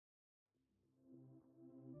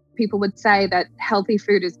people would say that healthy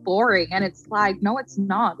food is boring, and it's like, no, it's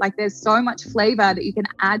not. Like, there's so much flavor that you can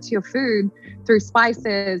add to your food through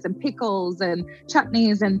spices and pickles and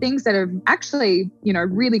chutneys and things that are actually,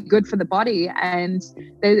 really good for the body. And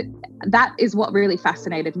that is what really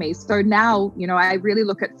fascinated me. So now, I really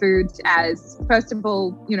look at food as, first of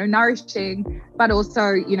all, nourishing, but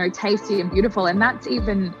also, tasty and beautiful. And that's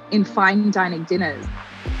even in fine dining dinners.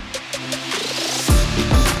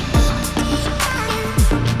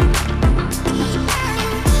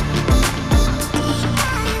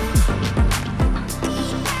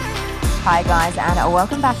 Hi guys, and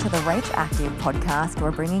welcome back to the Reach Active podcast.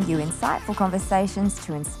 We're bringing you insightful conversations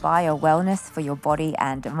to inspire wellness for your body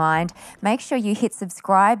and mind. Make sure you hit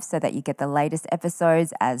subscribe so that you get the latest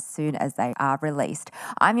episodes as soon as they are released.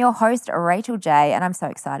 I'm your host, Rachel J, and I'm so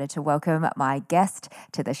excited to welcome my guest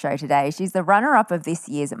to the show today. She's the runner-up of this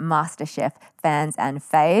year's Masterchef Fans and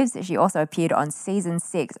Faves. She also appeared on season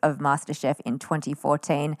 6 of Masterchef in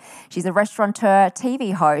 2014. She's a restaurateur,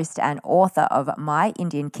 TV host, and author of My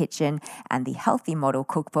Indian Kitchen and the Healthy Model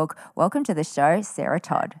Cookbook. Welcome to the show, Sarah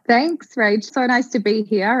Todd. Thanks, Rach. So nice to be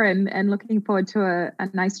here and looking forward to a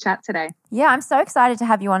nice chat today. Yeah, I'm so excited to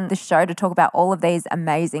have you on the show to talk about all of these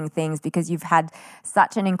amazing things because you've had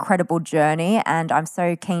such an incredible journey, and I'm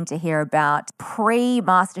so keen to hear about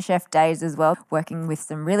pre-MasterChef days as well, working with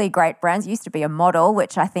some really great brands. You used to be a model,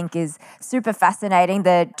 which I think is super fascinating,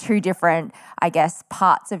 the two different,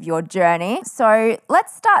 parts of your journey. So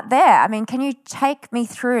let's start there. I mean, can you take me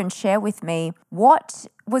through and share with me what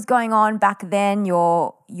was going on back then,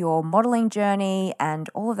 your modeling journey and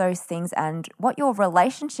all of those things, and what your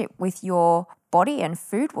relationship with your body and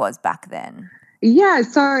food was back then? Yeah,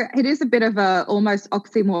 so it is a bit of a almost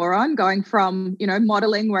oxymoron going from,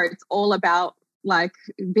 modeling where it's all about like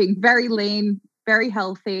being very lean, very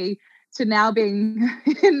healthy, to now being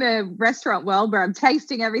in the restaurant world where I'm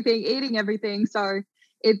tasting everything, eating everything. So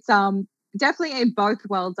it's definitely in both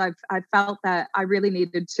worlds. I've felt that I really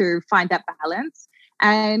needed to find that balance.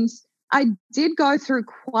 And I did go through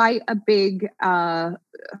quite a big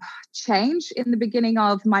change in the beginning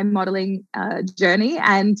of my modeling journey.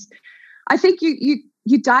 And I think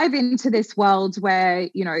you dive into this world where,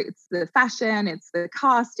 it's the fashion, it's the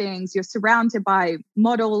castings, you're surrounded by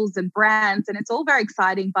models and brands, and it's all very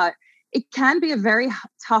exciting, but it can be a very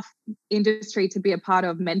tough industry to be a part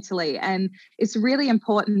of mentally. And it's really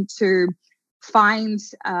important to find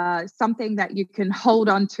something that you can hold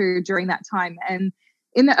on to during that time. And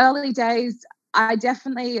in the early days, I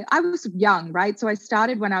was young, right? So I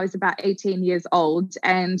started when I was about 18 years old,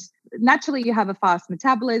 and naturally you have a fast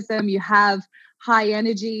metabolism, you have high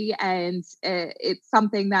energy, and it's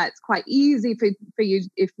something that's quite easy for you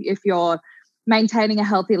if you're maintaining a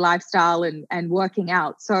healthy lifestyle and working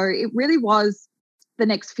out. So it really was the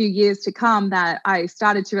next few years to come that I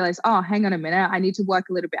started to realize, oh, hang on a minute, I need to work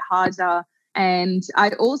a little bit harder. And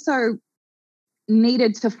I also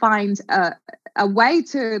needed to find a way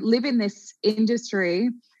to live in this industry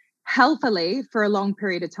healthily for a long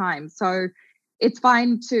period of time. So it's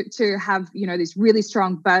fine to have, these really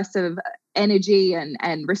strong bursts of energy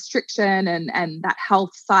and restriction and that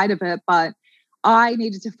health side of it. But I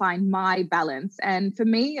needed to find my balance. And for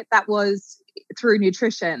me, that was through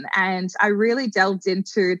nutrition. And I really delved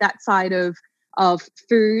into that side of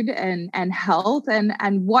food and health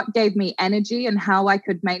and what gave me energy and how I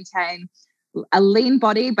could maintain a lean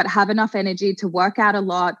body but have enough energy to work out a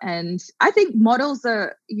lot. And I think models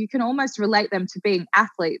you can almost relate them to being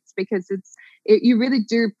athletes because you really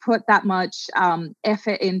do put that much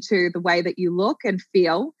effort into the way that you look and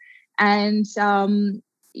feel. And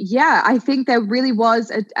I think there really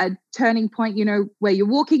was a turning point, where you're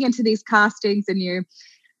walking into these castings and you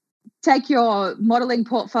take your modeling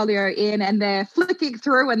portfolio in and they're flicking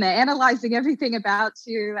through and they're analyzing everything about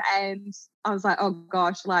you. And I was like, oh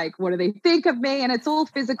gosh, like, what do they think of me? And it's all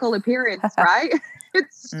physical appearance, right?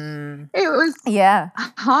 It was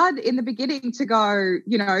hard in the beginning to go,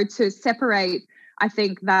 to separate, I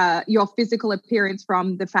think, your physical appearance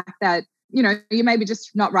from the fact that, you may be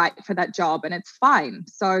just not right for that job, and it's fine.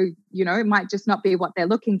 So, it might just not be what they're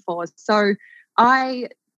looking for. So I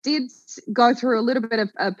did go through a little bit of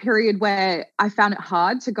a period where I found it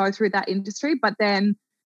hard to go through that industry, but then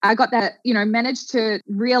I got that, managed to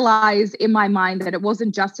realize in my mind that it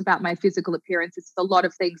wasn't just about my physical appearance. It's a lot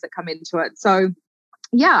of things that come into it. So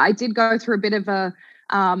I did go through a bit of a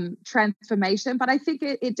transformation, but I think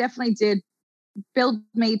it definitely did build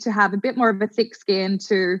me to have a bit more of a thick skin,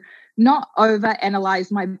 to not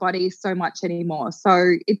over-analyze my body so much anymore.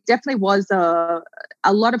 So it definitely was a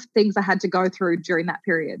lot of things I had to go through during that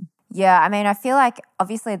period. Yeah, I mean, I feel like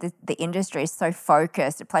obviously the industry is so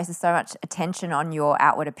focused. It places so much attention on your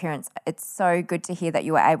outward appearance. It's so good to hear that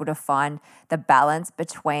you were able to find the balance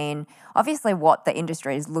between obviously what the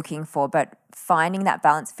industry is looking for, but finding that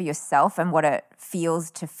balance for yourself and what it feels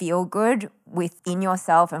to feel good within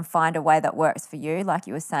yourself and find a way that works for you. Like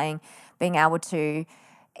you were saying, being able to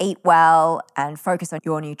eat well and focus on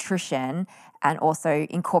your nutrition and also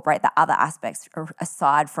incorporate the other aspects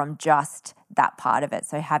aside from just that part of it.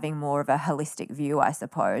 So having more of a holistic view, I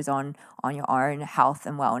suppose, on your own health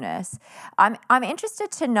and wellness. I'm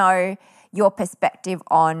interested to know your perspective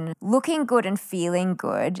on looking good and feeling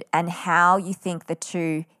good and how you think the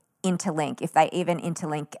two interlink, if they even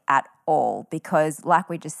interlink at all, because like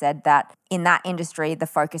we just said, that in that industry the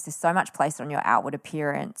focus is so much placed on your outward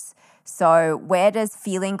appearance. So where does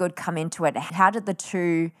feeling good come into it? How did the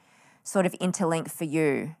two sort of interlink for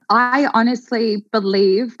you? I honestly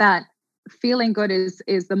believe that feeling good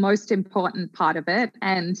is the most important part of it.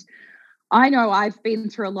 And I know I've been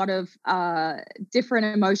through a lot of different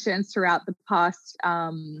emotions throughout the past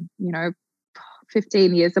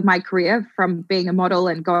 15 years of my career, from being a model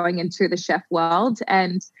and going into the chef world,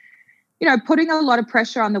 and putting a lot of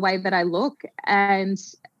pressure on the way that I look, and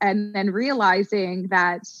then realizing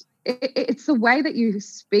that it's the way that you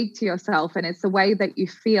speak to yourself and it's the way that you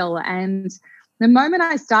feel. And the moment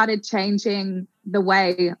I started changing the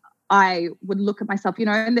way I would look at myself,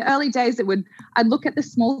 in the early days, I'd look at the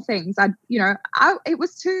small things. It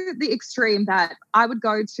was to the extreme that I would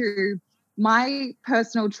go to my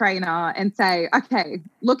personal trainer and say, okay,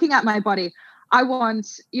 looking at my body, I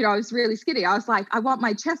want, I was really skinny. I was like, I want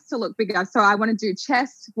my chest to look bigger. So I want to do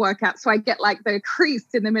chest workouts. So I get like the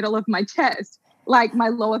crease in the middle of my chest, like my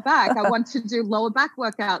lower back. I want to do lower back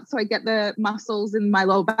workouts. So I get the muscles in my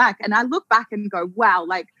lower back. And I look back and go, wow,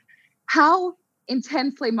 like how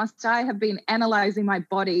intensely must I have been analyzing my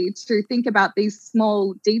body to think about these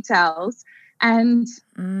small details. And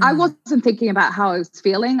I wasn't thinking about how I was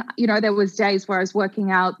feeling. There was days where I was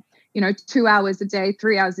working out, 2 hours a day,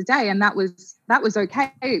 3 hours a day. And that was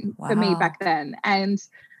okay for me back then. And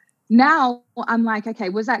now I'm like, okay,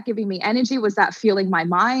 was that giving me energy? Was that fueling my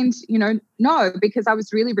mind? No, because I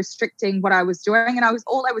was really restricting what I was doing. And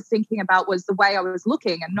all I was thinking about was the way I was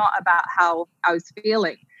looking and not about how I was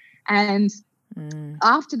feeling. And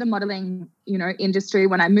after the modeling, industry,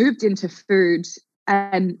 when I moved into food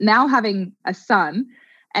and now having a son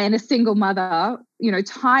and a single mother,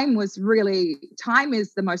 time is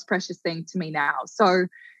the most precious thing to me now. So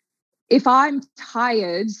if I'm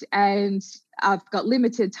tired and I've got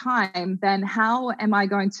limited time, then how am I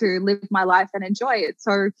going to live my life and enjoy it?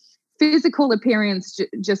 So physical appearance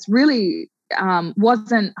just really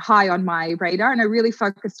wasn't high on my radar. And I really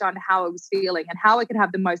focused on how I was feeling and how I could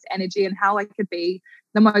have the most energy and how I could be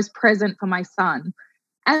the most present for my son.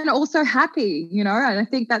 And also happy, and I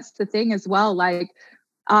think that's the thing as well. Like,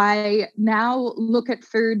 I now look at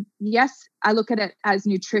food. Yes, I look at it as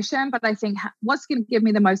nutrition, but I think what's going to give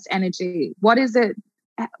me the most energy? What is it?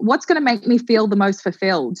 What's going to make me feel the most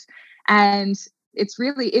fulfilled? And it's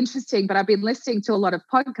really interesting, but I've been listening to a lot of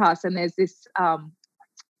podcasts, and there's this an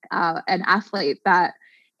athlete that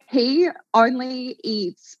he only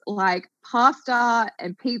eats like pasta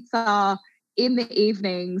and pizza in the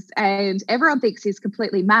evenings, and everyone thinks he's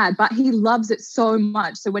completely mad, but he loves it so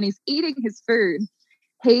much. So when he's eating his food,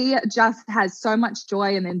 he just has so much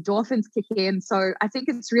joy and endorphins kick in. So I think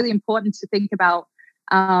it's really important to think about,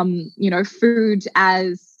 food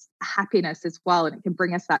as happiness as well. And it can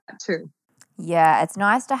bring us that too. Yeah, it's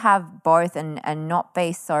nice to have both and not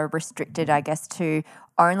be so restricted, I guess, to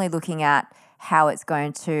only looking at how it's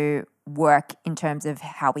going to work in terms of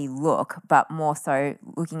how we look, but more so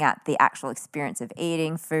looking at the actual experience of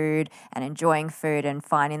eating food and enjoying food and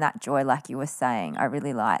finding that joy, like you were saying. I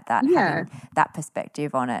really like that, having that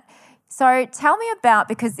perspective on it. So tell me about,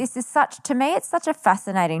 because this is to me, it's such a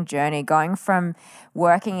fascinating journey, going from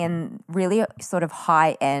working in really sort of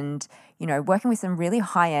high-end, working with some really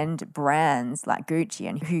high-end brands like Gucci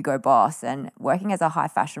and Hugo Boss and working as a high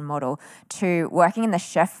fashion model to working in the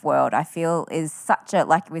chef world, I feel is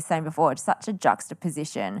like we were saying before, it's such a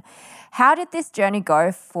juxtaposition. How did this journey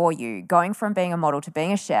go for you, going from being a model to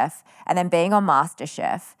being a chef and then being on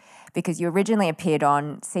Masterchef? Because you originally appeared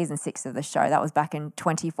on season 6 of the show. That was back in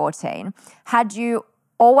 2014. Had you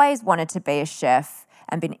always wanted to be a chef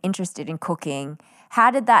and been interested in cooking?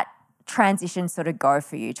 How did that transition sort of go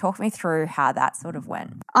for you? Talk me through how that sort of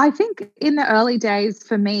went. I think in the early days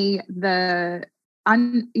for me, through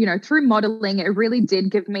modeling, it really did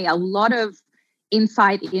give me a lot of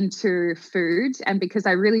insight into food. And because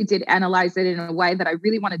I really did analyze it in a way that I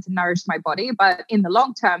really wanted to nourish my body. But in the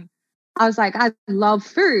long term, I was like, I love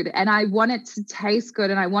food and I want it to taste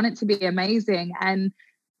good and I want it to be amazing. And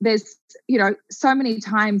there's, so many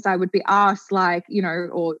times I would be asked, like,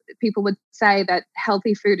 or people would say that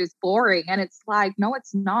healthy food is boring. And it's like, no,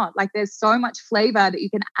 it's not. Like, there's so much flavor that you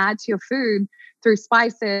can add to your food through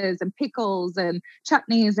spices and pickles and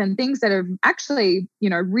chutneys and things that are actually,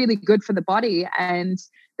 really good for the body. And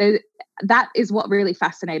that is what really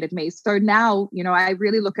fascinated me. So now, I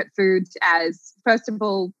really look at food as, first of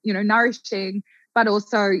all, nourishing, but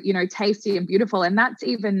also, tasty and beautiful. And that's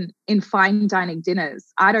even in fine dining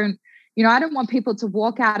dinners. I don't want people to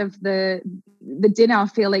walk out of the dinner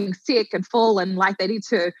feeling sick and full and like they need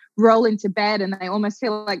to roll into bed and they almost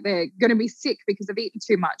feel like they're going to be sick because they've eaten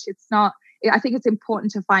too much. It's not, I think it's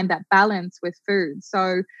important to find that balance with food.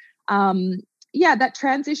 So, that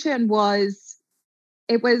transition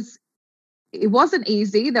it wasn't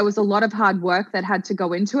easy. There was a lot of hard work that had to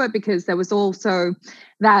go into it because there was also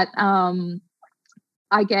that,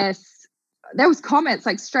 I guess, there was comments,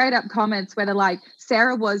 like straight up comments where they're like,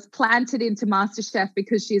 Sarah was planted into Masterchef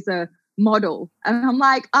because she's a model. And I'm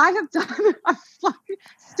like, I've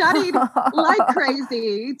studied like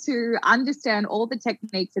crazy to understand all the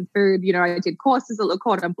techniques in food. I did courses at Le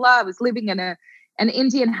Cordon Bleu. I was living in an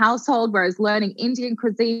Indian household where I was learning Indian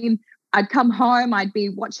cuisine. I'd come home, I'd be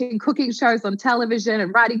watching cooking shows on television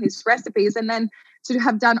and writing these recipes. And then to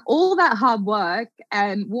have done all that hard work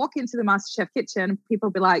and walk into the MasterChef kitchen,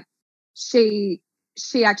 people be like, she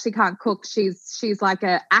actually can't cook. She's like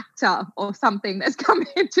an actor or something that's come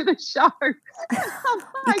into the show.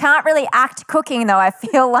 You can't really act cooking though. I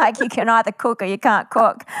feel like you can either cook or you can't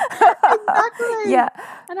cook. Exactly. Yeah.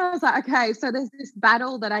 And I was like, okay, so there's this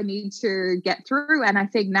battle that I need to get through. And I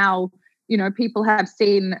think now, people have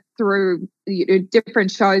seen through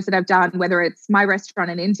different shows that I've done, whether it's my restaurant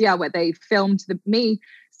in India, where they filmed me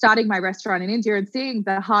starting my restaurant in India and seeing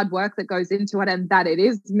the hard work that goes into it and that it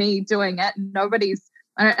is me doing it.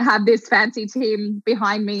 I don't have this fancy team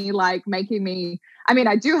behind me, like making me,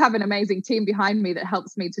 I do have an amazing team behind me that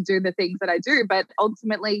helps me to do the things that I do, but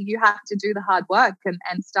ultimately you have to do the hard work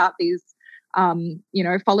and start these,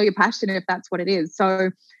 follow your passion if that's what it is.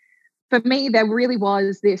 So for me, there really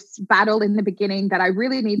was this battle in the beginning that I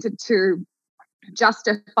really needed to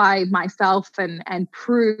justify myself and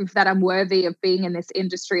prove that I'm worthy of being in this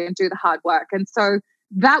industry and do the hard work. And so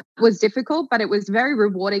that was difficult, but it was very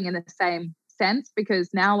rewarding in the same sense, because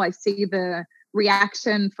now I see the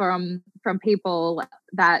reaction from people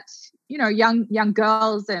that, young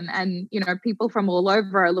girls and people from all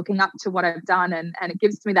over are looking up to what I've done. And it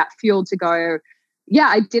gives me that fuel to go, yeah,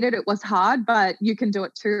 I did it. It was hard, but you can do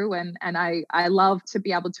it too. And I love to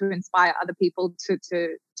be able to inspire other people to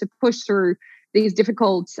push through these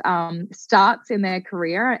difficult starts in their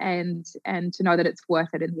career and to know that it's worth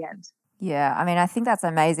it in the end. Yeah, I think that's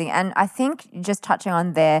amazing. And I think just touching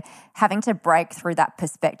on there, having to break through that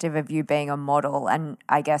perspective of you being a model and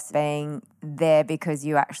I guess being there because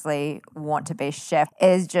you actually want to be a chef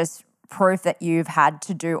is just proof that you've had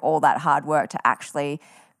to do all that hard work to actually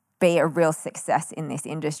be a real success in this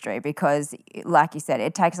industry, because like you said,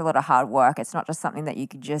 it takes a lot of hard work. It's not just something that you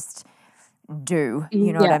could just do,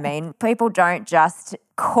 you know what I mean? People don't just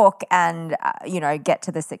cook and, get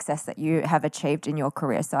to the success that you have achieved in your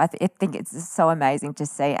career. So I think it's so amazing to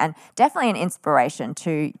see, and definitely an inspiration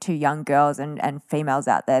to young girls and females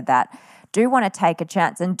out there that do want to take a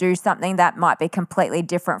chance and do something that might be completely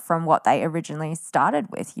different from what they originally started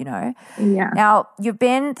with, Yeah. Now, you've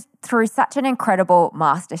been through such an incredible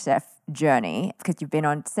MasterChef journey because you've been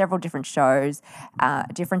on several different shows,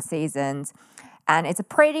 different seasons, and it's a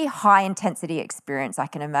pretty high intensity experience, I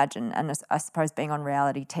can imagine. And I suppose being on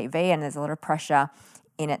reality TV, and there's a lot of pressure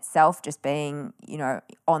in itself just being,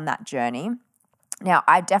 on that journey. Now,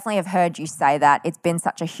 I definitely have heard you say that it's been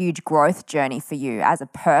such a huge growth journey for you as a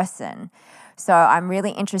person. So I'm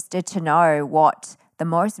really interested to know what the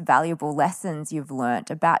most valuable lessons you've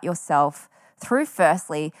learnt about yourself through,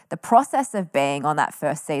 firstly, the process of being on that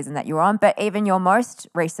first season that you were on, but even your most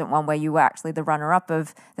recent one where you were actually the runner-up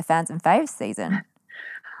of the Fans and Faves season.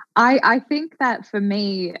 I think that for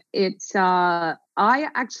me, I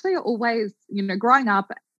actually always, growing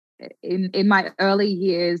up in my early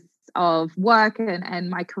years of work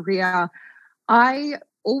and my career, I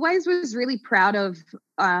always was really proud of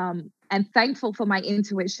and thankful for my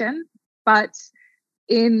intuition. But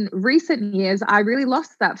in recent years, I really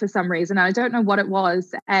lost that for some reason. I don't know what it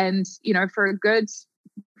was. And, for a good,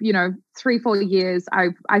 3-4 years,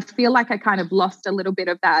 I feel like I kind of lost a little bit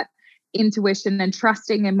of that intuition and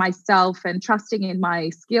trusting in myself and trusting in my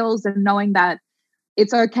skills and knowing that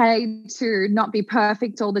it's okay to not be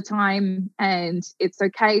perfect all the time, and it's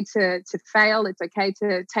okay to fail. It's okay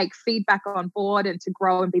to take feedback on board and to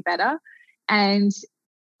grow and be better. And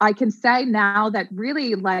I can say now that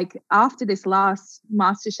really, like, after this last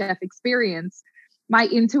MasterChef experience, my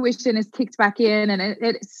intuition is kicked back in, and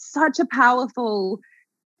it's such a powerful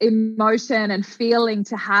emotion and feeling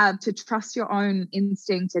to have, to trust your own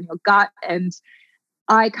instinct and your gut. And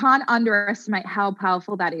I can't underestimate how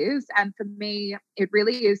powerful that is. And for me, it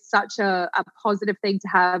really is such a positive thing to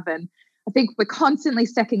have. And I think we're constantly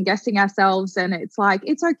second guessing ourselves, and it's like,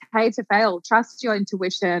 it's okay to fail. Trust your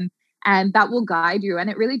intuition, and that will guide you. And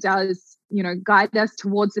it really does, guide us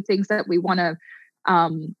towards the things that we want to,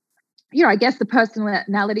 I guess the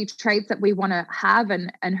personality traits that we want to have,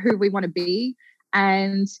 and who we want to be.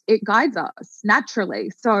 And it guides us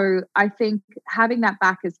naturally. So I think having that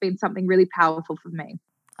back has been something really powerful for me.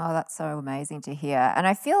 Oh, that's so amazing to hear. And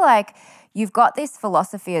I feel like you've got this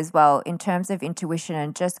philosophy as well in terms of intuition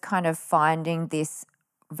and just kind of finding this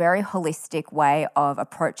very holistic way of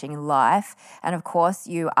approaching life. And of course,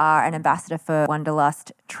 you are an ambassador for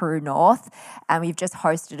Wanderlust True North, and we've just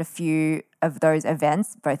hosted a few of those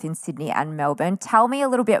events, both in Sydney and Melbourne. Tell me a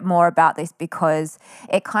little bit more about this, because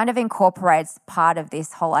it kind of incorporates part of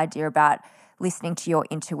this whole idea about listening to your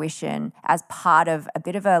intuition as part of a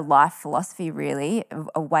bit of a life philosophy, really,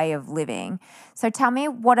 a way of living. So tell me,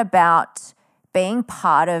 what about being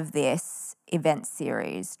part of this event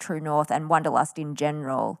series, True North and Wanderlust in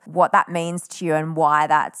general, what that means to you and why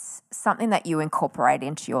that's something that you incorporate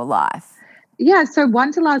into your life? Yeah, so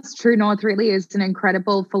Wanderlust True North really is an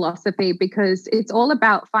incredible philosophy, because it's all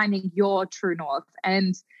about finding your true north.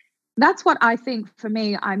 And that's what I think for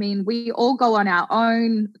me. I mean, we all go on our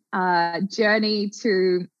own journey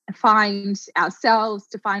to find ourselves,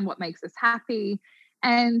 to find what makes us happy.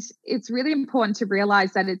 And it's really important to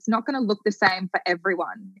realize that it's not going to look the same for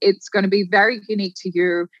everyone. It's going to be very unique to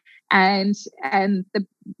you. And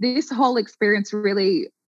this whole experience really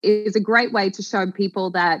is a great way to show people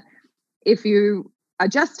that if you are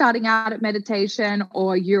just starting out at meditation,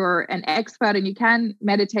 or you're an expert and you can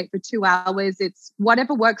meditate for 2 hours, it's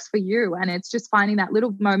whatever works for you. And it's just finding that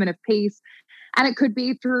little moment of peace. And it could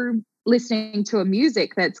be through listening to a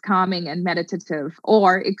music that's calming and meditative,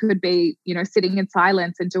 or it could be, sitting in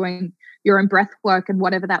silence and doing your own breath work and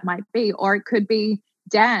whatever that might be, or it could be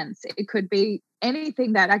dance. It could be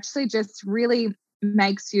anything that actually just really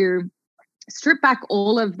makes you strip back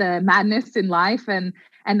all of the madness in life and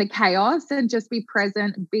the chaos, and just be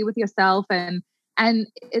present, be with yourself. And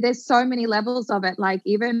there's so many levels of it. Like,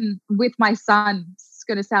 even with my son, it's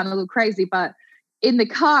going to sound a little crazy, but in the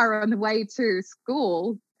car on the way to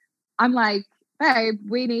school, I'm like, babe,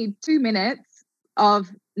 we need 2 minutes of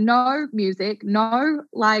no music, no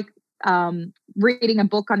reading a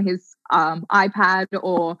book on his iPad,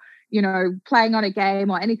 or playing on a game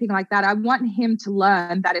or anything like that. I want him to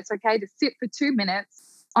learn that it's okay to sit for 2 minutes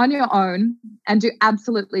on your own and do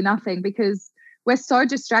absolutely nothing, because we're so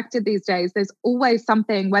distracted these days. There's always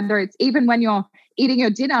something, whether it's even when you're eating your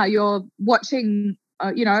dinner, you're watching,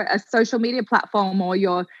 a social media platform, or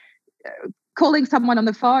you're calling someone on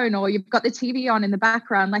the phone, or you've got the TV on in the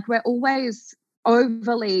background. Like, we're always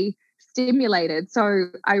overly stimulated. So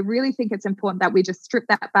I really think it's important that we just strip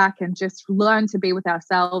that back and just learn to be with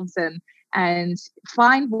ourselves, and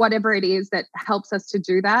find whatever it is that helps us to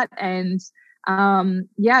do that. And and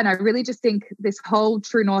I really just think this whole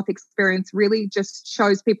True North experience really just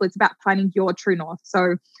shows people it's about finding your true north.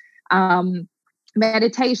 So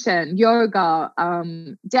meditation, yoga,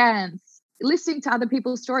 dance, listening to other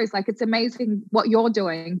people's stories. Like, it's amazing what you're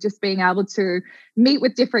doing, just being able to meet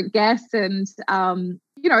with different guests and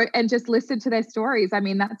and just listen to their stories. I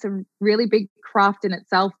mean, that's a really big craft in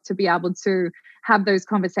itself, to be able to have those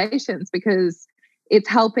conversations, because it's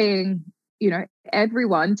helping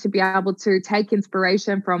everyone to be able to take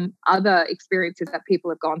inspiration from other experiences that people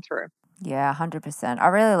have gone through. Yeah, 100%. I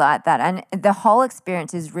really like that. And the whole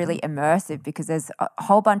experience is really immersive, because there's a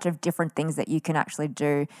whole bunch of different things that you can actually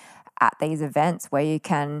do at these events, where you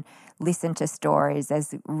can listen to stories.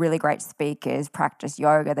 There's really great speakers, practice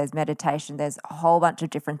yoga, there's meditation, there's a whole bunch of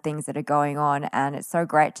different things that are going on. And it's so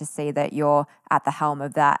great to see that you're at the helm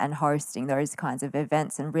of that and hosting those kinds of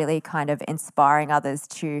events, and really kind of inspiring others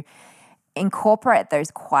to incorporate those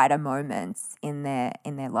quieter moments in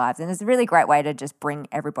their lives. And it's a really great way to just bring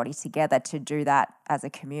everybody together to do that as a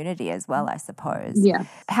community as well, I suppose. Yeah.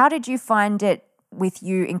 How did you find it with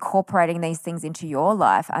you incorporating these things into your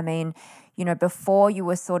life? I mean, before you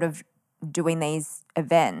were sort of doing these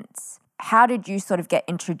events, how did you sort of get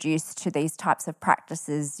introduced to these types of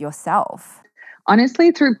practices yourself?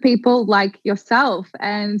 honestly, through people like yourself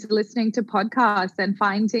and listening to podcasts and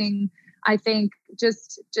finding, I think,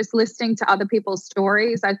 just listening to other people's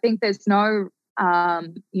stories. I think there's no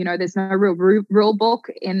there's no real rule book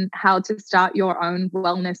in how to start your own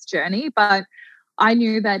wellness journey, but I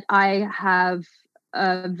knew that I have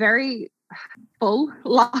a very full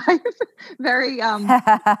life, very a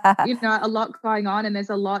lot going on, and there's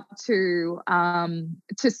a lot to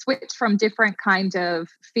switch from different kind of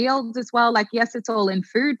fields as well. Like, yes, it's all in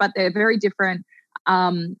food, but they're very different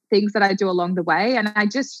things that I do along the way. And I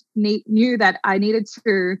just knew that I needed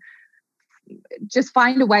to just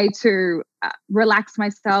find a way to relax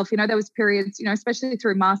myself. There was periods, especially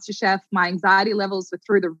through Masterchef, my anxiety levels were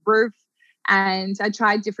through the roof, and I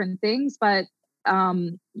tried different things, but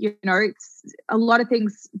it's a lot of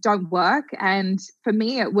things don't work. And for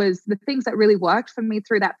me, it was the things that really worked for me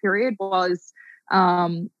through that period was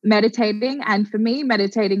meditating. And for me,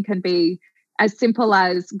 meditating can be as simple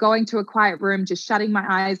as going to a quiet room, just shutting my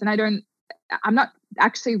eyes. And I'm not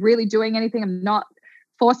actually really doing anything. I'm not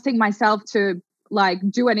forcing myself to like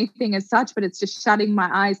do anything as such, but it's just shutting my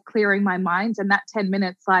eyes, clearing my mind. And that 10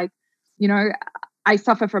 minutes, I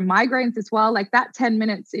suffer from migraines as well. Like that 10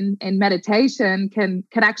 minutes in meditation can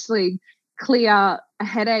actually clear a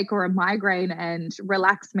headache or a migraine and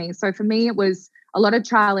relax me. So for me, it was a lot of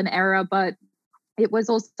trial and error, but it was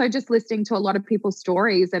also just listening to a lot of people's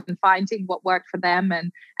stories and finding what worked for them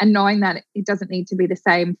and knowing that it doesn't need to be the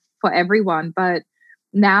same for everyone. But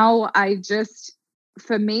now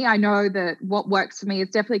for me, I know that what works for me is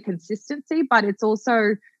definitely consistency, but it's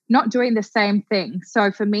also not doing the same thing.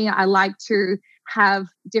 So for me, I like to have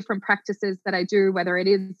different practices that I do, whether it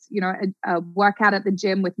is, a workout at the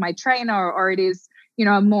gym with my trainer, or it is,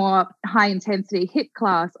 a more high intensity HIIT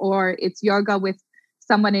class, or it's yoga with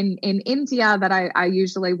someone in India that I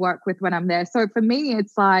usually work with when I'm there. So for me,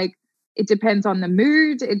 it's like, it depends on the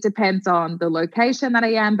mood. It depends on the location that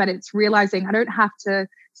I am, but it's realizing I don't have to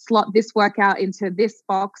slot this workout into this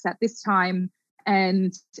box at this time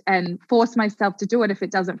and force myself to do it if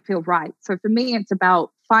it doesn't feel right. So for me, it's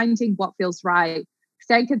about finding what feels right,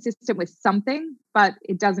 staying consistent with something, but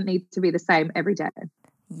it doesn't need to be the same every day.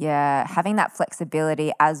 Yeah, having that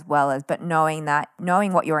flexibility as well as, but knowing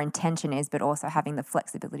what your intention is, but also having the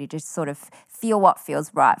flexibility to sort of feel what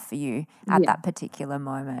feels right for you at that particular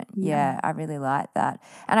moment. Yeah, I really like that.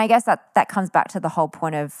 And I guess that comes back to the whole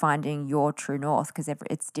point of finding your true north, because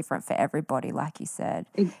it's different for everybody, like you said.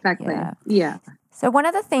 Exactly. Yeah. So one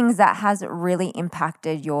of the things that has really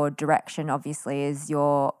impacted your direction, obviously,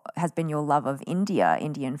 has been your love of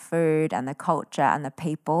Indian food and the culture and the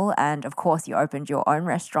people. And of course, you opened your own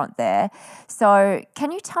restaurant there. So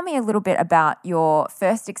can you tell me a little bit about your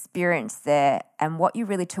first experience there and what you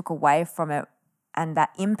really took away from it and that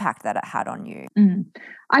impact that it had on you?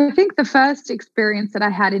 I think the first experience that I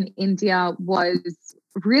had in India was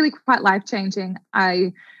really quite life-changing.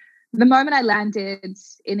 The moment I landed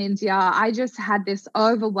in India, I just had this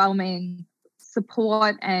overwhelming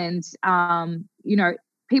support, and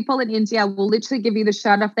people in India will literally give you the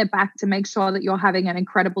shirt off their back to make sure that you're having an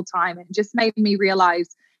incredible time. It just made me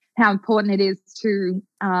realize how important it is to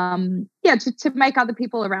make other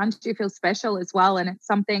people around you feel special as well. And it's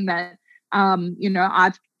something that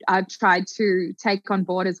I've tried to take on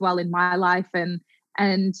board as well in my life, and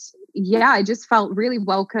I just felt really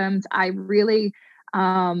welcomed. I really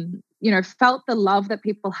felt the love that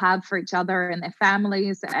people have for each other and their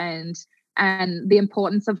families, and the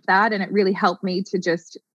importance of that. And it really helped me to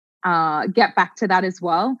just get back to that as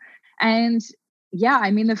well. And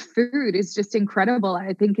the food is just incredible.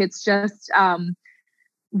 I think it's just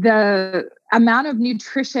the amount of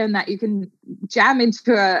nutrition that you can jam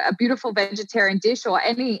into a beautiful vegetarian dish or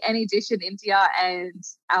any dish in India. And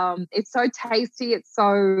it's so tasty. It's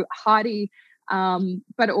so hearty.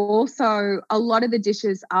 But also a lot of the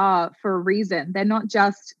dishes are for a reason. They're not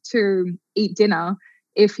just to eat dinner.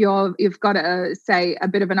 If you've got say a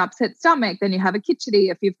bit of an upset stomach, then you have a khichdi.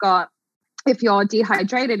 If you're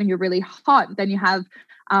dehydrated and you're really hot, then you have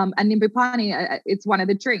a nimbu pani. It's one of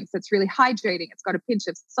the drinks that's really hydrating. It's got a pinch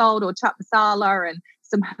of salt or chaat masala and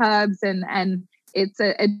some herbs, and it's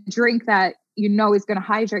a drink that is going to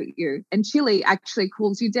hydrate you. And chili actually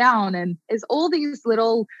cools you down. And there's all these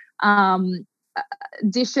little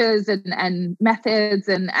dishes and methods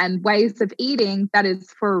and ways of eating that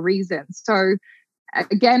is for a reason. So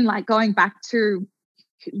again, like going back to,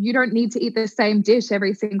 you don't need to eat the same dish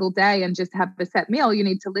every single day and just have a set meal. You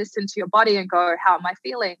need to listen to your body and go, how am I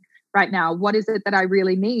feeling right now? What is it that I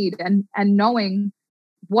really need? And knowing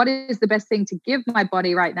what is the best thing to give my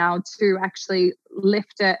body right now to actually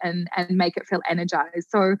lift it and make it feel energized.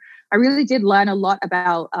 So I really did learn a lot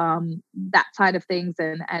about that side of things,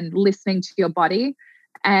 and listening to your body,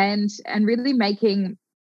 and really making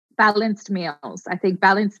balanced meals. I think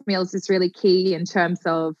balanced meals is really key in terms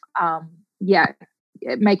of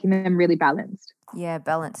making them really balanced. Yeah,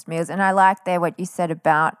 balanced meals. And I like there what you said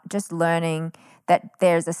about just learning that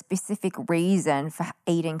there's a specific reason for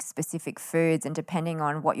eating specific foods, and depending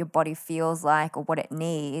on what your body feels like or what it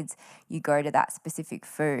needs, you go to that specific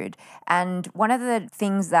food. And one of the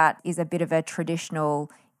things that is a bit of a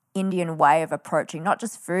traditional Indian way of approaching not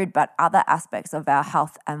just food but other aspects of our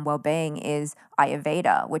health and well-being is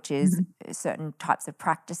Ayurveda, which is certain types of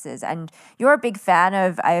practices. And you're a big fan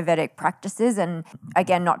of Ayurvedic practices, and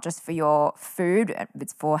again, not just for your food,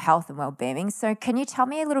 it's for health and well-being. So can you tell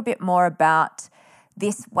me a little bit more about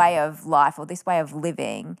this way of life or this way of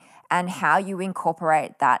living and how you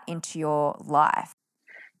incorporate that into your life?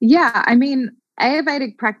 Yeah, I mean,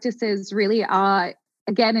 Ayurvedic practices really are,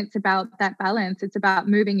 again, it's about that balance. It's about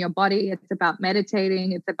moving your body. It's about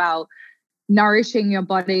meditating. It's about nourishing your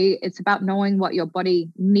body. It's about knowing what your body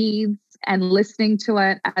needs and listening to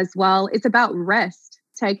it as well. It's about rest,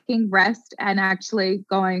 taking rest and actually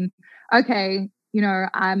going, okay,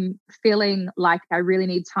 I'm feeling like I really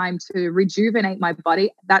need time to rejuvenate my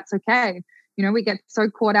body. That's okay. We get so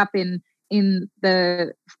caught up in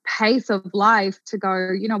the pace of life to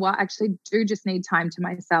go, you know what, I actually do just need time to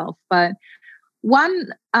myself. But one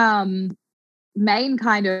main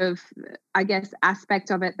kind of, I guess,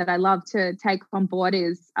 aspect of it that I love to take on board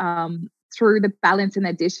is through the balance in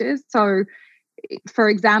their dishes. So, for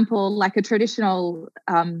example, like a traditional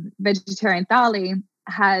vegetarian thali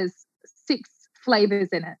has 6 flavors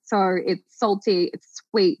in it. So it's salty, it's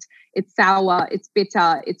sweet, it's sour, it's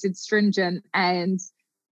bitter, it's astringent, and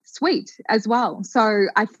sweet as well. So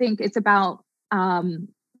I think it's about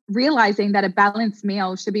realizing that a balanced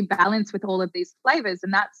meal should be balanced with all of these flavors,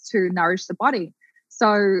 and that's to nourish the body.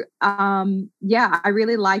 So I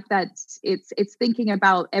really like that it's thinking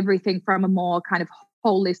about everything from a more kind of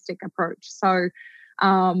holistic approach. So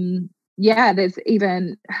there's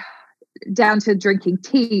even down to drinking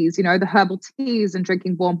teas, the herbal teas, and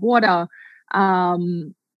drinking warm water.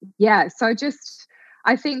 So just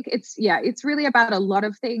I think it's really about a lot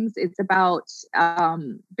of things. It's about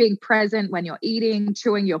being present when you're eating,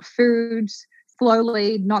 chewing your food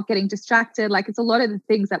slowly, not getting distracted. Like, it's a lot of the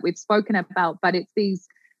things that we've spoken about, but it's these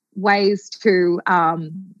ways to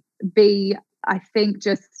be, I think,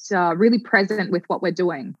 just really present with what we're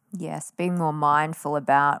doing. Yes, being more mindful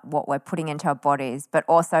about what we're putting into our bodies, but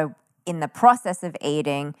also in the process of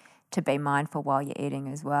eating, to be mindful while you're eating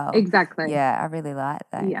as well. Exactly. Yeah, I really like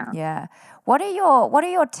that. Yeah. What are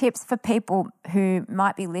your tips for people who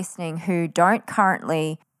might be listening who don't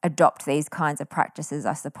currently adopt these kinds of practices,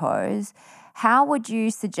 I suppose? How would you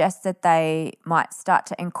suggest that they might start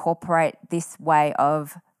to incorporate this way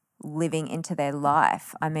of living into their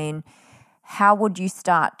life? I mean, how would you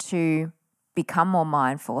start to become more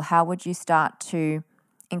mindful? How would you start to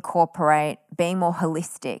incorporate being more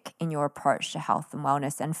holistic in your approach to health and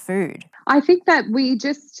wellness and food? I think that we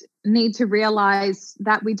just need to realize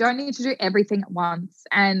that we don't need to do everything at once.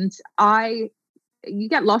 And you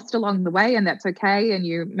get lost along the way, and that's okay. And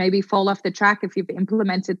you maybe fall off the track if you've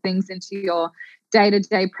implemented things into your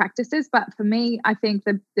day-to-day practices. But for me, I think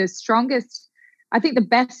the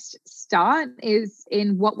best start is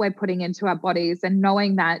in what we're putting into our bodies, and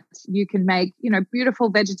knowing that you can make, beautiful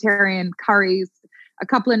vegetarian curries a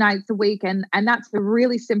couple of nights a week. And that's a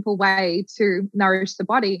really simple way to nourish the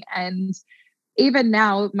body. And even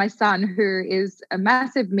now, my son, who is a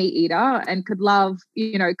massive meat eater and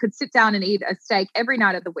could sit down and eat a steak every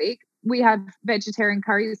night of the week, we have vegetarian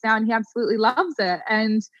curries now, and he absolutely loves it.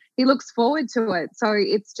 And he looks forward to it. So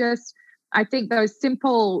it's just, I think those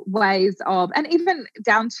simple ways of, and even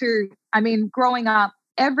down to, growing up,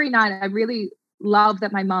 every night, I really love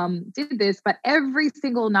that my mum did this, but every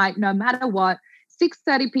single night, no matter what,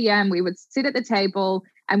 6:30 p.m., we would sit at the table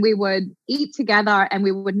and we would eat together, and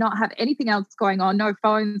we would not have anything else going on. No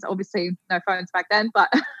phones, obviously no phones back then,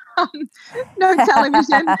 but no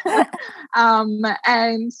television.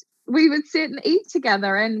 And we would sit and eat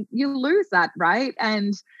together, and you lose that, right?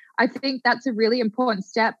 And I think that's a really important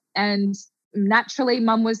step. And naturally,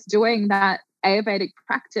 Mum was doing that Ayurvedic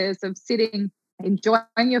practice of sitting, enjoying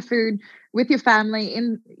your food with your family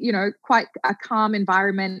in, quite a calm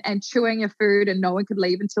environment, and chewing your food, and no one could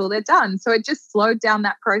leave until they're done. So it just slowed down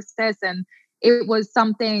that process. And it was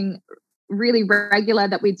something really regular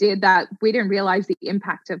that we did, that we didn't realize the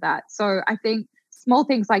impact of that. So I think small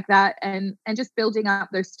things like that, and just building up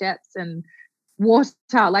those steps, and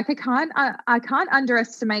water. Like I can't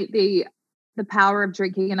underestimate the power of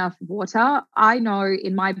drinking enough water. I know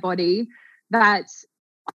in my body that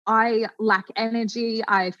I lack energy.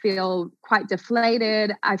 I feel quite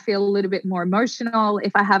deflated. I feel a little bit more emotional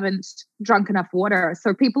if I haven't drunk enough water.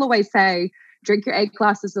 So people always say, drink your 8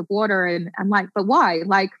 glasses of water. And I'm like, but why?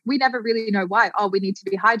 Like, we never really know why. Oh, we need to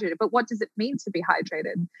be hydrated. But what does it mean to be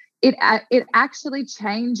hydrated? It actually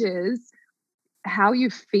changes how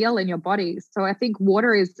you feel in your body. So I think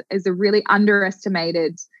water is a really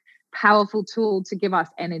underestimated, powerful tool to give us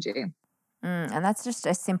energy. And that's just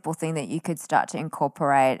a simple thing that you could start to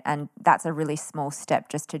incorporate. And that's a really small step,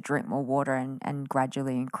 just to drink more water and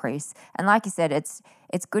gradually increase. And like you said, it's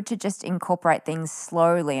good to just incorporate things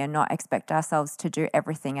slowly and not expect ourselves to do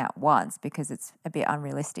everything at once, because it's a bit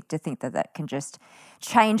unrealistic to think that can just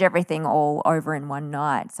change everything all over in one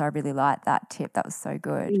night. So I really like that tip. That was so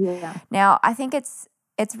good. Yeah. Now, I think it's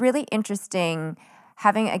really interesting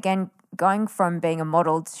going from being a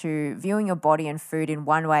model to viewing your body and food in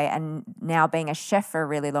one way, and now being a chef for a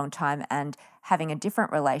really long time and having a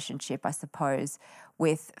different relationship, I suppose,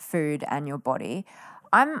 with food and your body.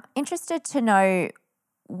 I'm interested to know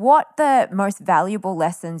what the most valuable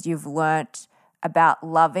lessons you've learnt about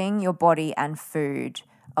loving your body and food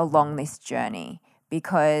along this journey,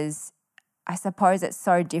 because I suppose it's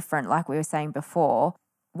so different, like we were saying before.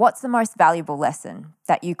 What's the most valuable lesson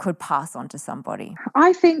that you could pass on to somebody?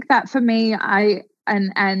 I think that for me, my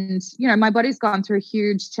body's gone through a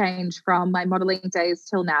huge change from my modeling days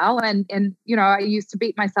till now. And I used to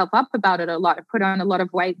beat myself up about it a lot. I put on a lot of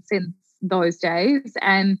weight since those days.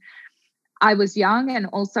 And I was young and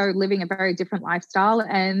also living a very different lifestyle.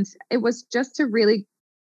 And it was just to really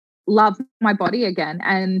love my body again.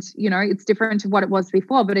 And, it's different to what it was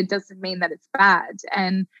before, but it doesn't mean that it's bad.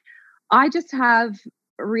 And I just have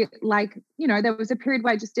there was a period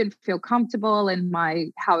where I just didn't feel comfortable in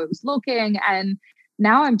how it was looking. And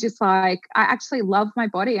now I'm just like, I actually love my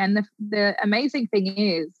body. And the amazing thing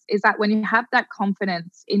is that when you have that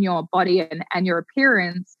confidence in your body and your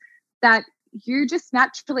appearance, that you just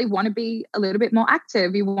naturally want to be a little bit more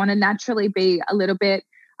active. You want to naturally be a little bit,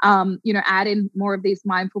 add in more of these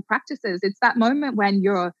mindful practices. It's that moment when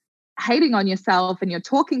you're hating on yourself and you're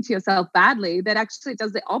talking to yourself badly that actually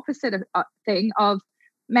does the opposite thing of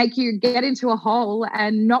make you get into a hole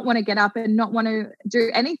and not want to get up and not want to do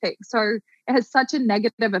anything. So it has such a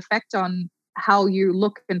negative effect on how you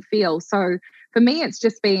look and feel. So for me, it's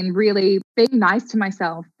just been really being nice to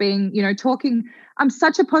myself, talking. I'm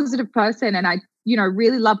such a positive person, and I,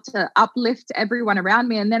 really love to uplift everyone around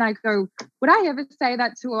me. And then I go, would I ever say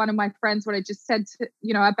that to one of my friends, what I just said to,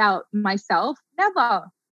 about myself? Never.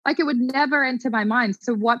 Like, it would never enter my mind.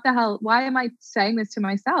 So what the hell, why am I saying this to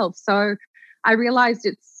myself? So I realized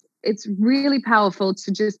it's really powerful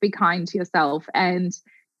to just be kind to yourself. And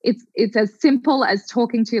it's as simple as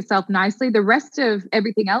talking to yourself nicely. The rest of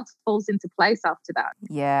everything else falls into place after that.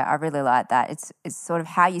 Yeah, I really like that. It's sort of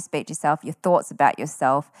how you speak to yourself, your thoughts about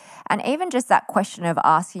yourself, and even just that question of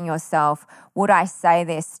asking yourself, would I say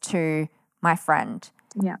this to my friend?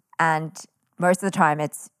 Yeah. And most of the time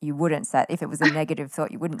you wouldn't say, if it was a negative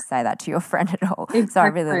thought, you wouldn't say that to your friend at all. Exactly. So I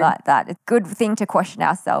really like that. It's a good thing to question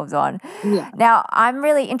ourselves on. Yeah. Now, I'm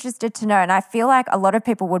really interested to know, and I feel like a lot of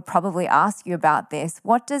people would probably ask you about this,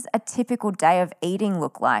 what does a typical day of eating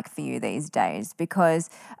look like for you these days?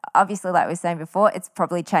 Because obviously, like we were saying before, it's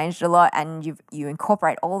probably changed a lot, and you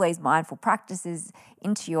incorporate all these mindful practices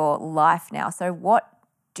into your life now. So what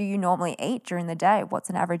do you normally eat during the day?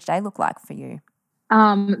 What's an average day look like for you?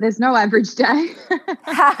 There's no average day.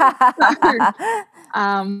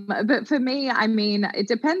 But for me, I mean, it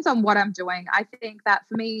depends on what I'm doing. I think that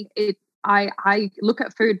for me, I look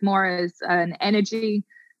at food more as an energy,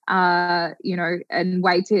 and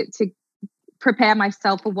way to prepare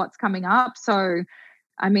myself for what's coming up. So,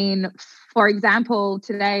 I mean, for example,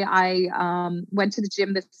 today I went to the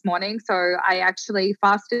gym this morning. So I actually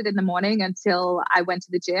fasted in the morning until I went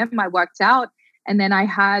to the gym. I worked out. And then I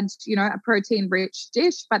had, a protein-rich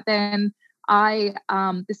dish. But then I,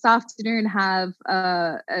 this afternoon, have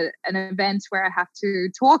an event where I have to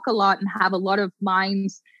talk a lot and have a lot of mind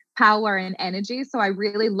power and energy. So I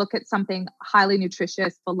really look at something highly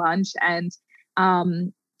nutritious for lunch and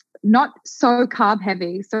not so carb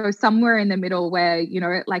heavy. So somewhere in the middle where,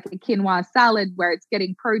 like a quinoa salad where it's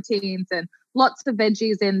getting proteins and lots of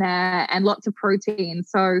veggies in there and lots of protein.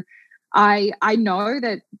 So I know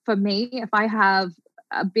that for me, if I have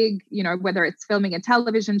a big, whether it's filming a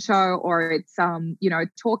television show or it's,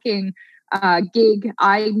 talking gig,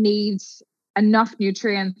 I need enough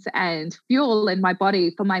nutrients and fuel in my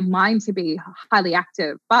body for my mind to be highly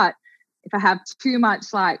active. But if I have too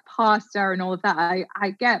much like pasta and all of that,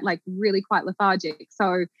 I get like really quite lethargic.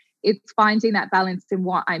 So it's finding that balance in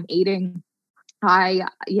what I'm eating. I,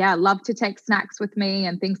 yeah, love to take snacks with me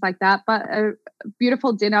and things like that. But a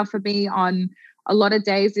beautiful dinner for me on a lot of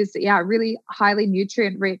days is, yeah, really highly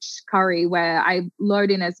nutrient rich curry where I load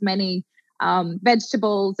in as many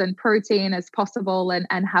vegetables and protein as possible and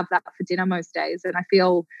have that for dinner most days. And I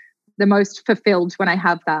feel the most fulfilled when I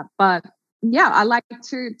have that. But yeah, I like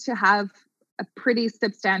to have a pretty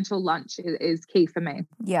substantial lunch is key for me.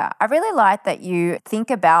 Yeah, I really like that you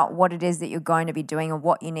think about what it is that you're going to be doing and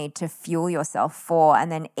what you need to fuel yourself for,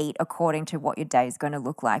 and then eat according to what your day is going to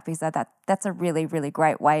look like, because that's a really, really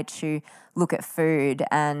great way to look at food.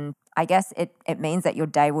 And I guess it means that your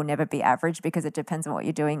day will never be average because it depends on what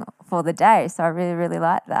you're doing for the day. So I really, really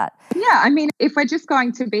like that. Yeah, I mean, if we're just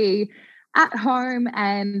going to be at home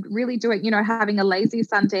and really doing, having a lazy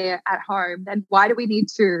Sunday at home, then why do we need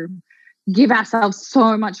to give ourselves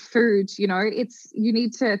so much food? You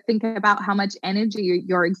need to think about how much energy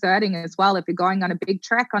you're exerting as well. If you're going on a big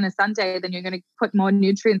trek on a Sunday, then you're going to put more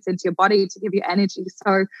nutrients into your body to give you energy.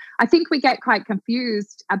 So I think we get quite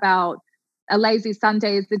confused about a lazy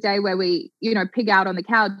Sunday is the day where we, pig out on the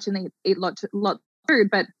couch and eat lots of food,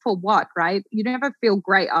 but for what, right? You never feel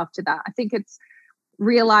great after that. I think it's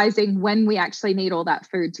realizing when we actually need all that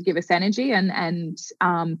food to give us energy and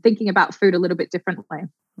thinking about food a little bit differently.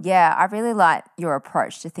 Yeah, I really like your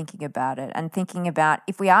approach to thinking about it and thinking about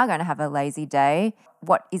if we are going to have a lazy day,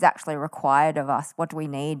 what is actually required of us? What do we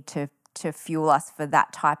need to fuel us for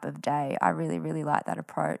that type of day? I really, really like that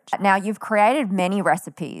approach. Now, you've created many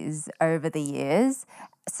recipes over the years,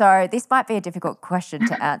 so this might be a difficult question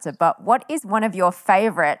to answer, but what is one of your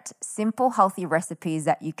favorite simple, healthy recipes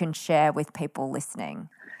that you can share with people listening?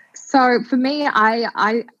 So for me,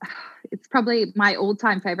 I it's probably my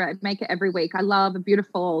all-time favorite. I make it every week. I love a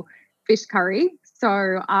beautiful fish curry.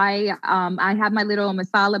 So I have my little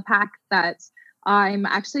masala pack that I'm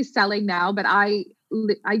actually selling now, but I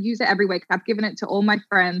use it every week. I've given it to all my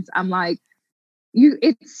friends. I'm like,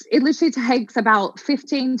 it literally takes about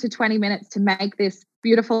 15 to 20 minutes to make this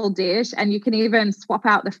beautiful dish, and you can even swap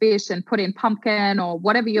out the fish and put in pumpkin or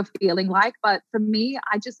whatever you're feeling like. But for me,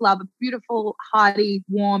 I just love a beautiful, hearty,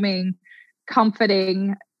 warming,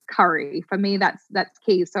 comforting curry. For me, that's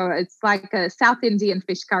key. So it's like a South Indian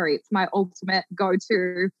fish curry. It's my ultimate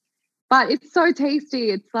go-to, but it's so tasty.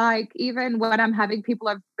 It's like even when I'm having people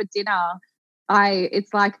over for dinner,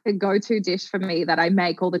 it's like a go-to dish for me that I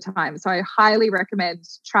make all the time. So I highly recommend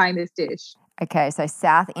trying this dish. Okay, so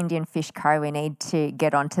South Indian fish curry, we need to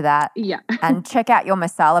get onto that. Yeah. And check out your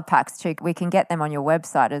masala packs too. We can get them on your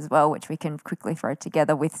website as well, which we can quickly throw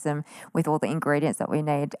together with all the ingredients that we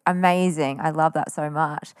need. Amazing. I love that so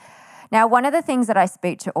much. Now, one of the things that I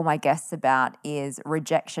speak to all my guests about is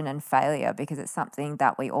rejection and failure, because it's something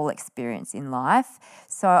that we all experience in life.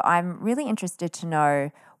 So I'm really interested to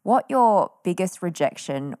know what your biggest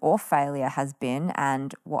rejection or failure has been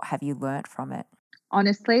and what have you learnt from it?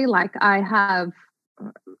 Honestly, like I have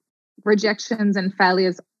rejections and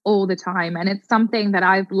failures all the time. And it's something that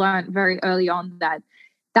I've learned very early on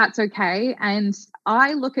that's okay. And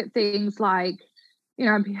I look at things like,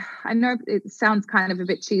 I know it sounds kind of a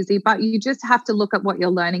bit cheesy, but you just have to look at what you're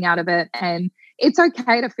learning out of it. And it's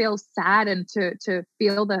okay to feel sad and to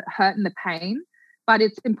feel the hurt and the pain, but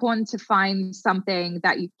it's important to find something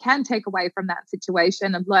that you can take away from that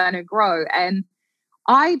situation and learn and grow. And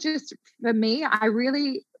for me, I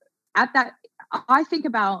really, I think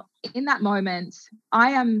about in that moment,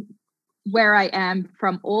 I am where I am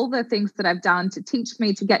from all the things that I've done to teach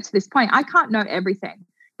me to get to this point. I can't know everything.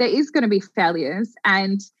 There is going to be failures.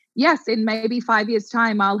 And yes, in maybe 5 years'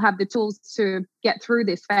 time, I'll have the tools to get through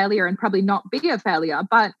this failure and probably not be a failure,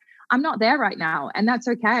 but I'm not there right now. And that's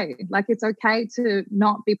okay. Like, it's okay to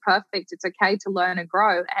not be perfect. It's okay to learn and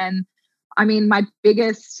grow. And I mean,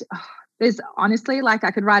 there's honestly, like,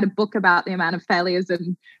 I could write a book about the amount of failures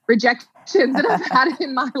and rejections that I've had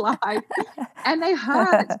in my life. And they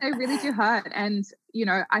hurt. They really do hurt. And,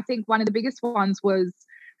 I think one of the biggest ones was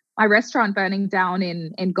my restaurant burning down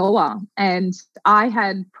in Goa. And I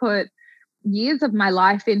had put years of my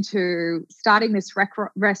life into starting this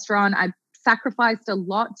restaurant. I sacrificed a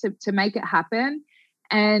lot to make it happen.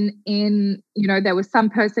 And there was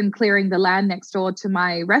some person clearing the land next door to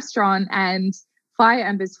my restaurant, and fire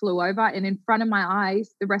embers flew over, and in front of my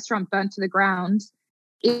eyes, the restaurant burnt to the ground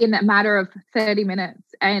in a matter of 30 minutes.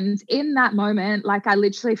 And in that moment, like, I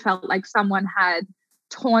literally felt like someone had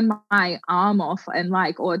torn my arm off and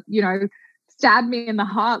stabbed me in the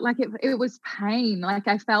heart. Like it was pain. Like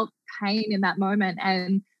I felt pain in that moment.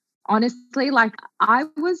 And honestly, like I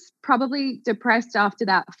was probably depressed after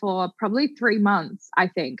that for probably 3 months, I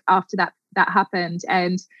think, after that happened.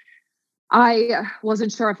 And I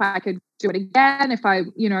wasn't sure if I could do it again, if I,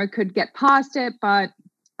 could get past it. But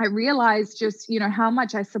I realized just, how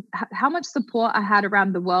much support I had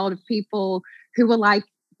around the world of people who were like,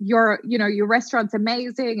 your restaurant's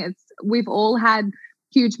amazing. We've all had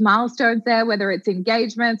huge milestones there, whether it's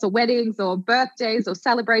engagements or weddings or birthdays or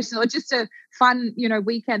celebrations or just a fun,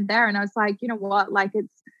 weekend there. And I was like, you know what, like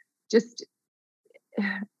it's just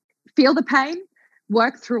feel the pain,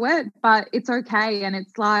 work through it, but it's okay. And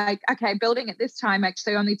it's like, okay, building it this time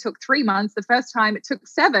actually only took 3 months. The first time it took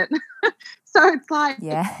 7. So it's like,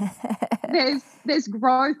 yeah, there's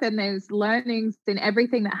growth and there's learnings in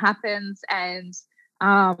everything that happens. And,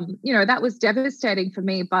 that was devastating for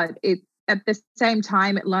me, but at the same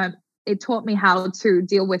time, it taught me how to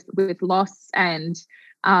deal with loss and,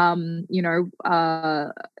 like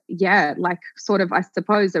sort of, I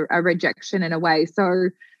suppose, a rejection in a way. So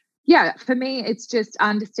yeah, for me, it's just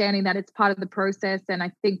understanding that it's part of the process. And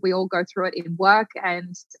I think we all go through it in work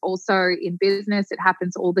and also in business. It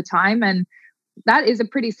happens all the time. And that is a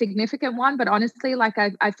pretty significant one. But honestly, like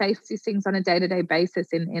I face these things on a day-to-day basis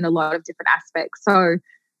in a lot of different aspects. So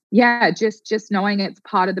yeah, just knowing it's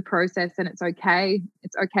part of the process and it's okay.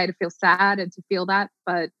 It's okay to feel sad and to feel that,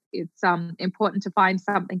 but it's important to find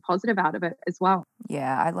something positive out of it as well.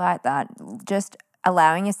 Yeah, I like that. Just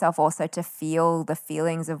allowing yourself also to feel the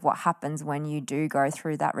feelings of what happens when you do go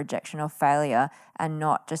through that rejection or failure, and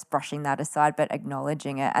not just brushing that aside, but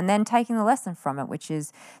acknowledging it and then taking the lesson from it, which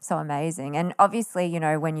is so amazing. And obviously,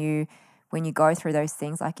 when you go through those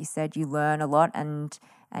things, like you said, you learn a lot and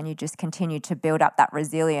you just continue to build up that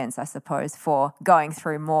resilience, I suppose, for going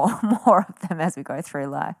through more of them as we go through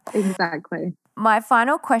life. Exactly. My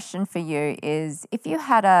final question for you is, if you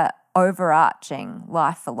had a overarching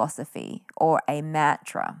life philosophy or a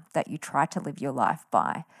mantra that you try to live your life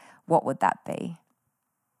by, what would that be?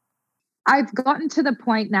 I've gotten to the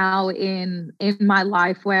point now in my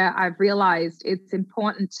life where I've realized it's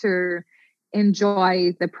important to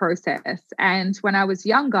enjoy the process. And when I was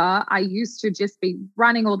younger, I used to just be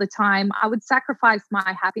running all the time. I would sacrifice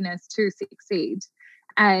my happiness to succeed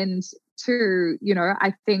and to,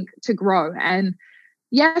 I think to grow. And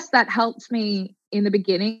yes, that helped me in the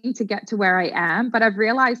beginning to get to where I am. But I've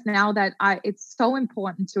realized now that it's so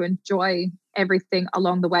important to enjoy everything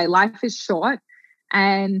along the way. Life is short.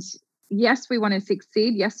 And yes, we want to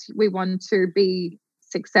succeed. Yes, we want to be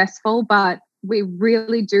successful, but we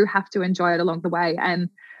really do have to enjoy it along the way. And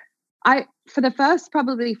for the first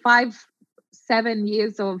probably 5-7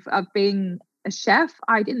 years of being a chef,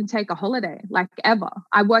 I didn't take a holiday, like ever.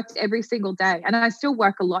 I worked every single day, and I still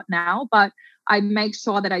work a lot now, but I make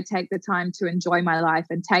sure that I take the time to enjoy my life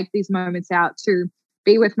and take these moments out to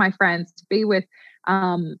be with my friends, to be with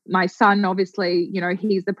my son. Obviously,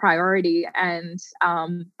 he's the priority, and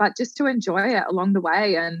but just to enjoy it along the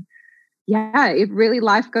way. And yeah,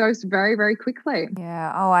 life goes very, very quickly.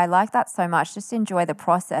 Yeah. Oh, I like that so much. Just enjoy the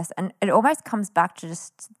process. And it almost comes back to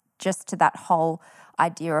just to that whole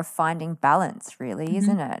idea of finding balance, really,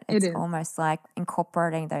 isn't it? It's almost like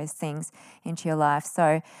incorporating those things into your life.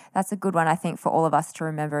 So that's a good one, I think, for all of us to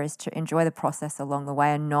remember, is to enjoy the process along the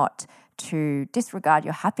way and not to disregard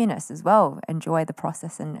your happiness as well. Enjoy the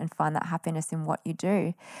process and find that happiness in what you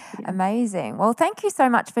do. Yeah. Amazing. Well, thank you so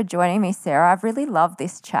much for joining me, Sarah. I've really loved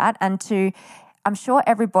this chat, and I'm sure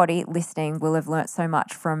everybody listening will have learnt so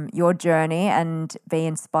much from your journey and be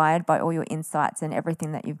inspired by all your insights and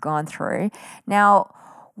everything that you've gone through. Now,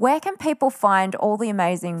 where can people find all the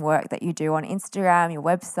amazing work that you do on Instagram, your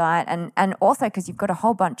website, and also because you've got a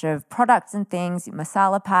whole bunch of products and things,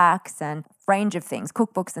 masala packs and range of things,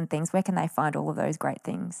 cookbooks and things, where can they find all of those great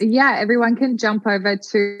things? Yeah, everyone can jump over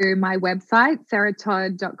to my website,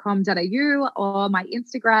 sarahtodd.com.au, or my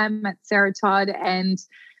Instagram at sarahtodd. And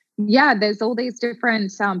yeah, there's all these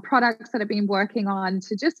different products that I've been working on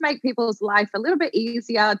to just make people's life a little bit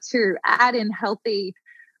easier, to add in healthy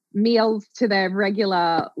meals to their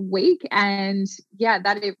regular week. And yeah,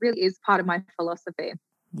 that it really is part of my philosophy.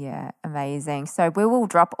 Yeah, amazing. So we will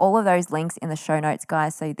drop all of those links in the show notes,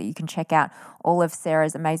 guys, so that you can check out all of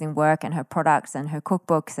Sarah's amazing work and her products and her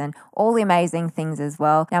cookbooks and all the amazing things as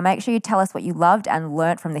well. Now, make sure you tell us what you loved and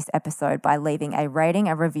learnt from this episode by leaving a rating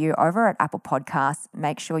and review over at Apple Podcasts.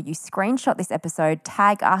 Make sure you screenshot this episode,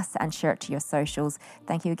 tag us, and share it to your socials.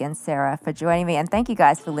 Thank you again, Sarah, for joining me. And thank you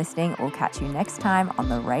guys for listening. We'll catch you next time on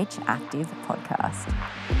the Rach Active Podcast.